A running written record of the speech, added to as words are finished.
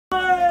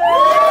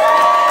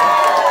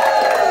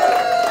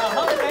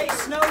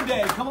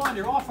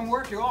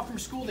work, you're off from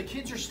school, the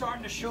kids are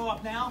starting to show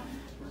up now.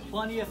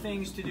 Plenty of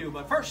things to do.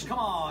 But first, come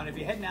on, if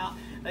you're heading out,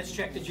 let's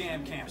check the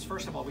jam camps.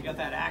 First of all, we got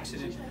that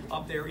accident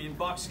up there in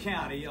Bucks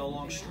County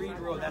along Street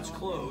Road. That's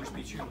closed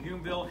between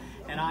Humeville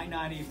and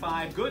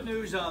I-95. Good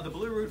news, the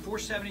Blue Route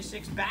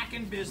 476 back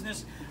in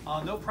business.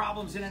 No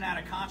problems in and out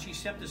of Conchi,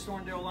 except the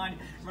Stormdale line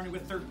running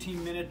with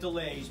 13-minute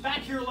delays. Back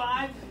here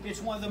live,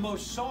 it's one of the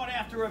most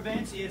sought-after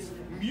events. It's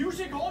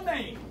Music on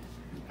Main.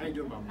 How you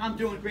doing, Bob? I'm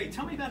doing great.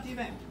 Tell me about the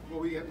event.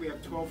 Well, we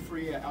have 12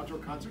 free outdoor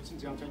concerts in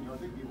downtown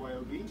Yardley,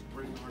 BYOB,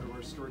 right in the heart of our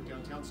historic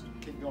downtown,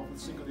 kicking off with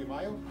Cinco de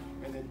Mayo,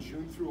 and then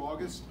June through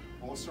August,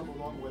 all summer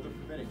long, weather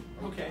permitting.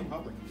 Okay. In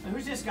public. And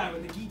who's this guy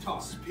with the guitar?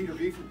 This is Peter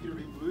V from Peter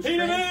V Blues.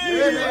 Peter V!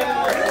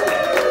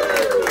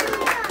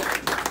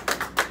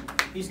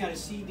 He's got a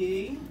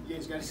CD. Yeah,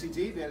 he's got a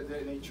CD.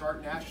 They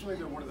chart nationally.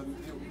 They're one of the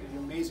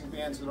amazing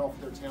bands that offer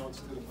their talents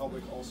to the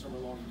public all summer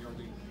long in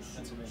Yardley,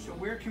 Pennsylvania. So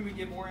where can we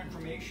get more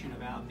information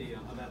about the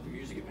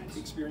music events?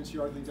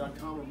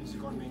 ExperienceYardley.com or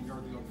Music on Main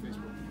Yardley on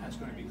Facebook. That's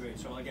going to be great.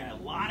 So again, a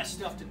lot of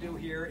stuff to do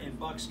here in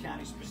Bucks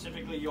County,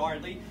 specifically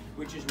Yardley,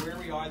 which is where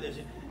we are.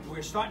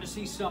 We're starting to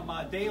see some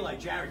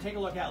daylight. Jared, take a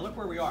look out. Look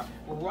where we are.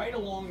 We're right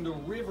along the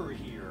river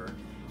here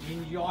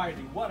in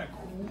Yardley. What a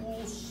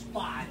cool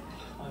spot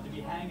to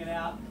be hanging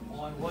out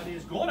on what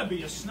is going to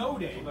be a snow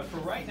day, but for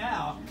right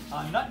now,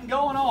 nothing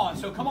going on.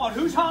 So come on,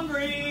 who's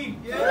hungry?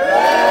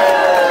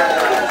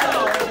 Yeah!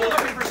 So if you're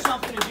looking for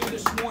something to do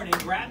this morning,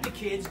 grab the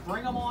kids,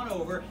 bring them on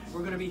over. We're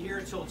going to be here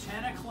until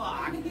 10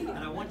 o'clock, and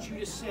I want you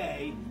to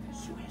say,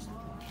 Sue has the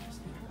forecast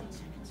in 15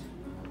 seconds.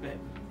 Go ahead.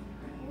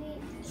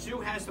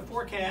 Sue has the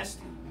forecast.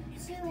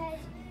 Sue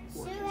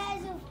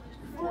has a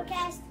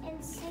forecast in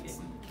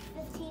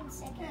 15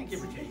 seconds. Yeah,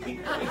 give or take.